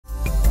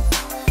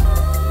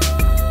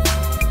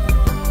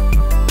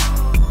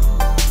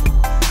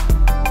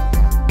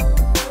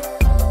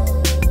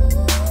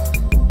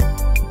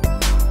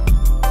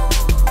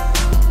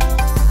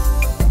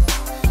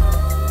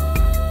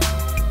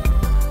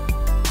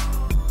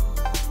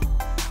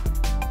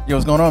Yo,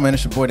 what's going on, man?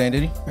 It's your boy Dan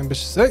Diddy.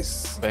 Ambitious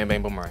 6. Bang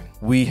Bang Boomerang.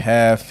 We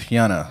have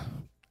Hyuna.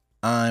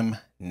 I'm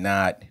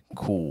Not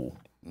Cool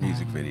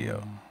music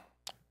video.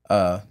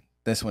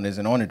 This one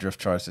isn't on the drift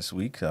charts this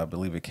week. I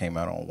believe it came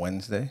out on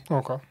Wednesday.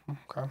 Okay.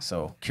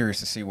 So curious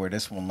to see where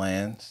this one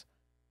lands,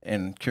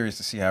 and curious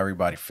to see how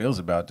everybody feels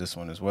about this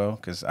one as well.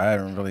 Because I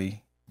haven't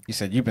really. You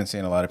said you've been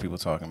seeing a lot of people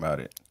talking about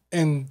it,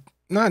 And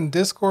not in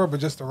Discord, but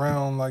just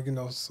around, like, you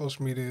know,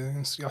 social media.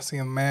 And y'all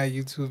seeing mad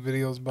YouTube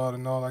videos about it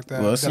and all like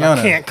that. Well, it's that Hyuna.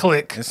 I can't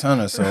click. It's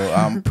Hyuna, so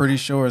I'm pretty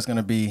sure it's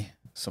gonna be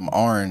some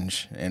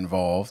orange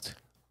involved.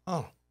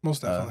 Oh,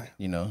 most definitely.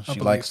 You know, I she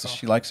believe likes so.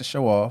 she likes to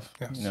show off.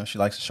 Yes. You know, she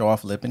likes to show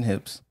off lip and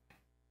hips.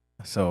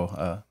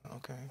 So,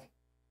 Okay.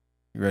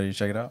 you ready to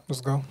check it out?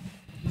 Let's go.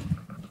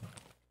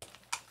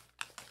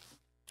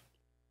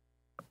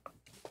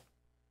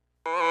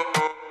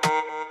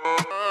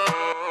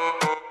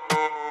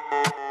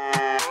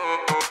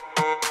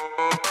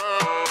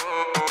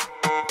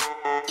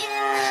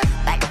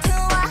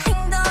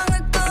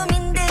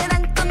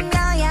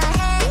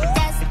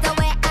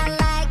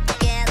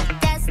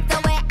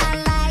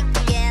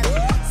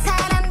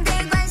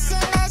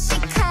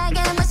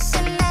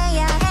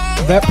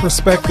 That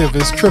perspective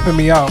is tripping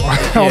me out.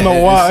 I don't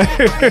know why.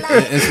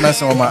 It's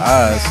messing with my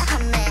eyes.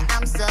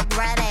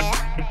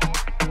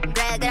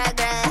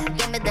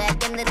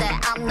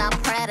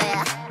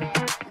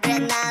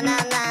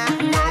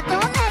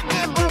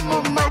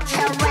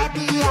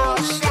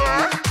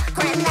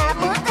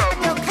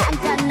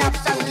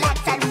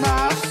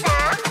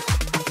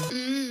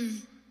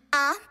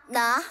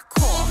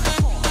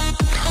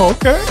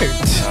 Okay.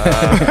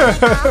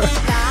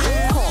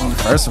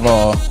 First of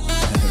all,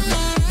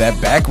 that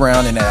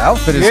background and that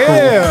outfit is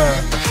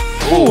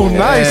cool. Ooh,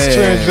 nice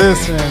Yeah.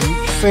 transition.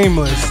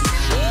 Seamless.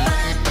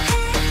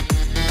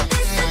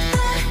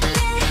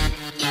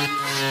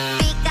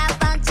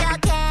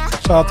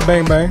 Shout out to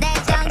Bang Bang.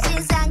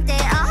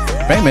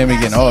 Bang Bang be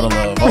getting all the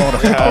love,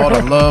 all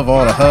the love,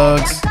 all the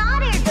hugs.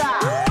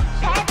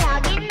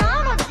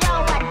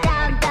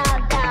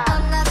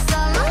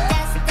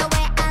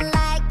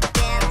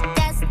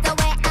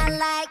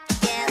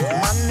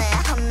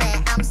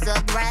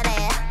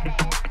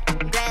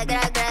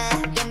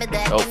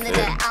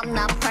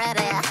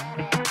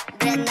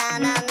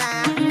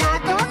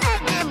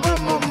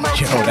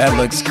 Yo, that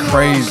looks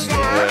crazy.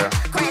 Yeah.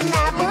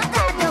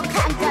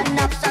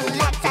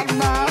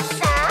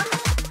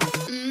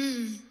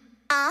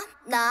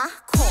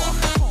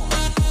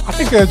 I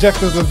think the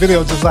objective of the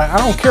video is just like, I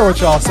don't care what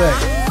y'all say.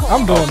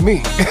 I'm doing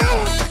me.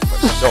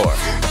 For sure.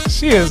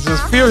 She is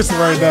just fierce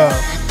right now.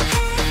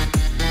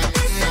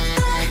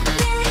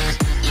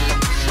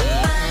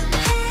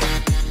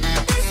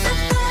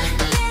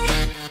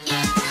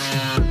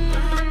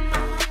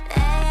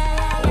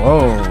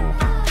 Whoa.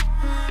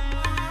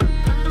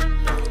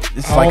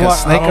 It's like a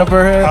snake up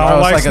her head? I don't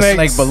Oh, like it's like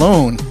snakes. a snake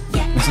balloon.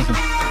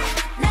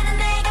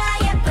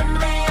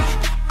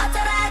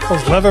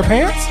 Those leather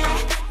pants?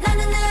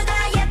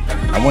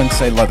 I wouldn't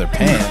say leather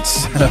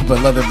pants,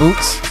 but leather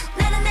boots.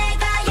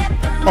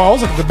 Oh, I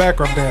was looking at the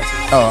background dancers.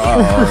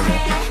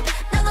 Oh.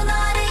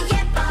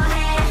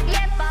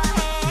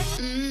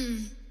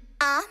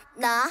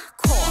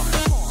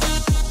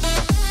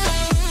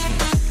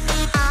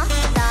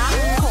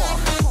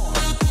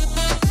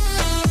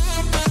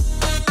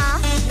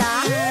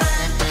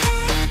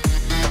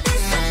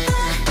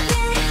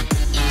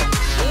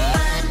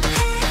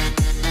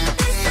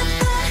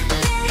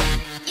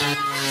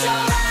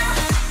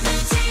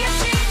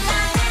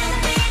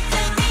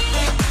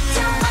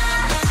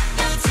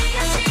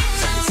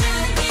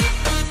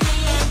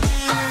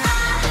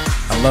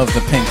 I love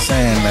the pink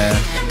sand, man.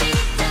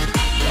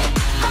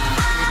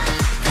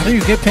 How do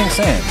you get pink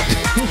sand?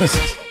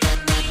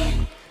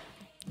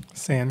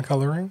 Sand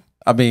coloring.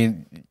 I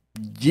mean,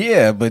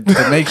 yeah, but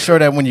to make sure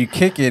that when you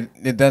kick it,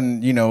 it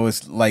doesn't, you know,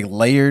 it's like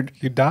layered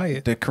You dye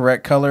it. the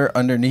correct color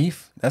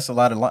underneath. That's a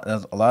lot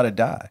of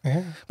dye.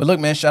 Yeah. But look,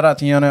 man, shout out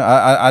to Hyuna.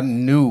 I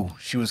knew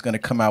she was gonna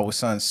come out with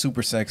something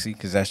super sexy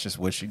because that's just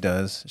what she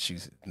does.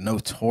 She's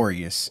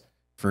notorious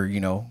for,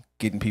 you know,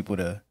 getting people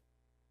to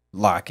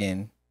lock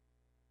in.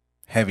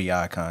 Heavy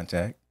eye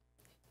contact.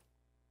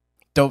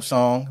 Dope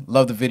song.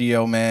 Love the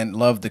video, man.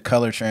 Love the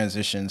color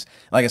transitions.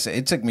 Like I said,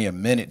 it took me a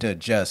minute to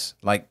adjust,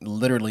 like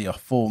literally a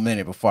full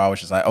minute before I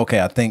was just like, okay,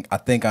 I think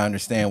I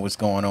understand what's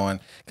going on,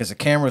 because the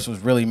cameras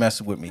was really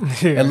messing with me.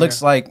 Yeah, It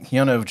looks like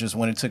Hyuna just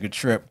went and took a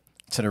trip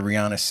to the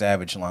Rihanna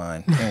Savage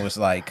line and was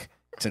like,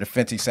 to the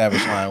Fenty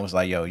Savage line, was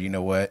like, yo, you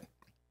know what?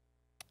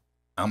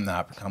 I'm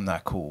not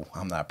cool.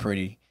 I'm not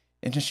pretty.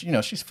 And just, you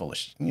know, she's full of,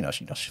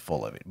 she's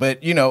full of it.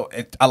 But, you know,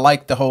 I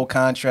like the whole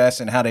contrast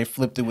and how they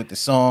flipped it with the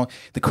song.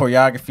 The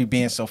choreography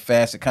being so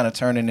fast, it kind of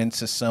turning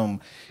into some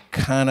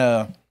kind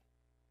of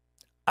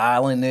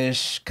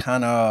islandish,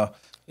 kind of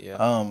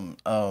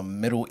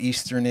Middle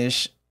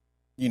Easternish,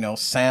 you know,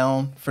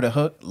 sound for the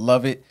hook.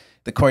 Love it.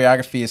 The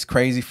choreography is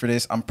crazy for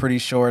this. I'm pretty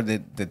sure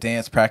that the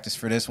dance practice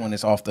for this one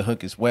is off the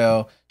hook as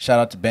well. Shout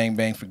out to Bang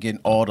Bang for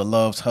getting all the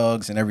loves,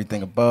 hugs, and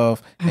everything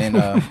above. And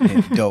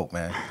dope,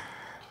 man.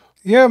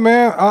 Yeah,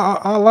 man,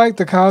 I like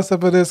the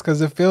concept of this because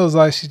it feels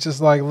like she's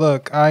just like,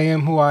 look, I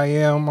am who I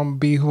am. I'm gonna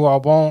be who I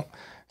want,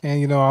 and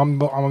you know, I'm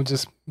gonna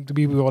just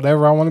be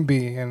whatever I want to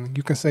be. And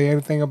you can say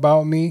anything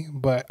about me,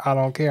 but I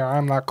don't care.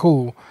 I'm not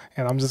cool,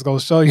 and I'm just gonna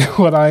show you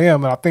what I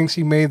am. And I think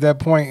she made that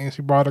point and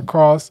she brought it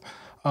across.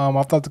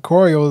 I thought the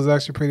choreo was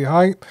actually pretty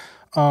hype.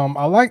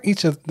 I like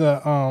each of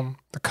the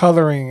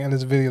coloring in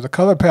this video. The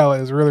color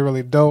palette is really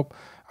really dope.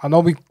 I know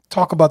we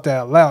talk about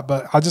that a lot,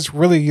 but I just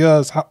really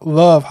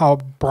love how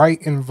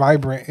bright and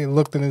vibrant it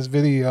looked in this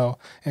video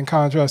in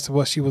contrast to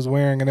what she was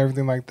wearing and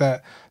everything like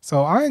that.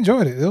 So I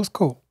enjoyed it. It was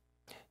cool.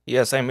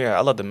 Yeah, same here. I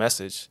love the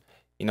message.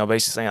 You know,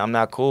 basically saying I'm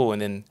not cool, and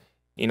then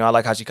you know I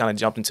like how she kind of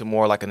jumped into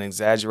more like an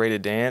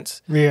exaggerated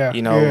dance. Yeah,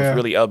 You know, it yeah. was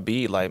really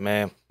upbeat. Like,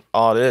 man,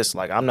 all this,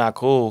 like, I'm not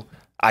cool,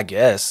 I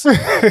guess. Yeah.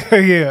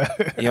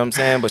 You know what I'm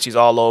saying? But she's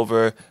all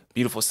over.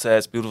 Beautiful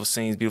sets, beautiful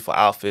scenes, beautiful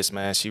outfits,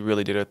 man. She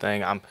really did her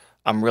thing.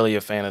 I'm really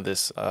a fan of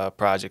this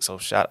project, so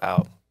shout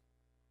out.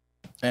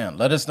 And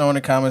let us know in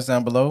the comments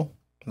down below.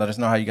 Let us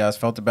know how you guys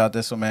felt about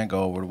this one, man.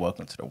 Go over to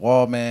Welcome to the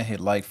Wall, man. Hit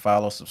like,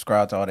 follow,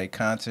 subscribe to all their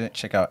content.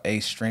 Check out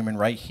Ace streaming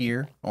right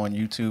here on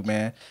YouTube,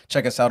 man.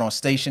 Check us out on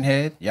Station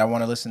Head. Y'all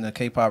want to listen to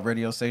K-pop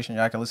radio station?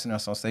 Y'all can listen to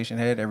us on Station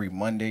Head every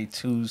Monday,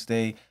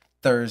 Tuesday,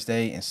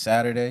 Thursday, and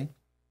Saturday.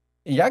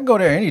 And y'all can go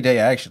there any day,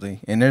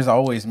 actually. And there's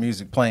always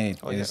music playing.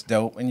 Oh, and yeah. it's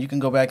dope. And you can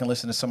go back and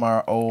listen to some of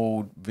our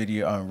old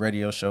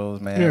radio shows,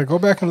 man. Yeah, go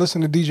back and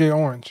listen to DJ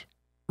Orange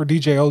or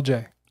DJ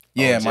OJ.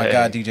 Yeah, my OJ.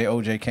 guy DJ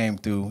OJ came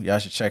through. Y'all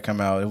should check him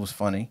out. It was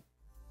funny.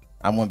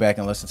 I went back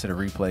and listened to the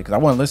replay because I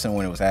wasn't listening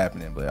when it was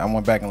happening, but I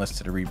went back and listened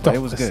to the replay. Don't It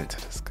was listen good.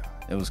 to this guy.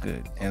 It was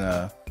good.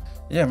 And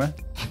yeah, man.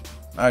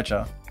 All right,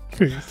 y'all.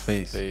 Peace.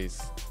 Peace.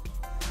 Peace.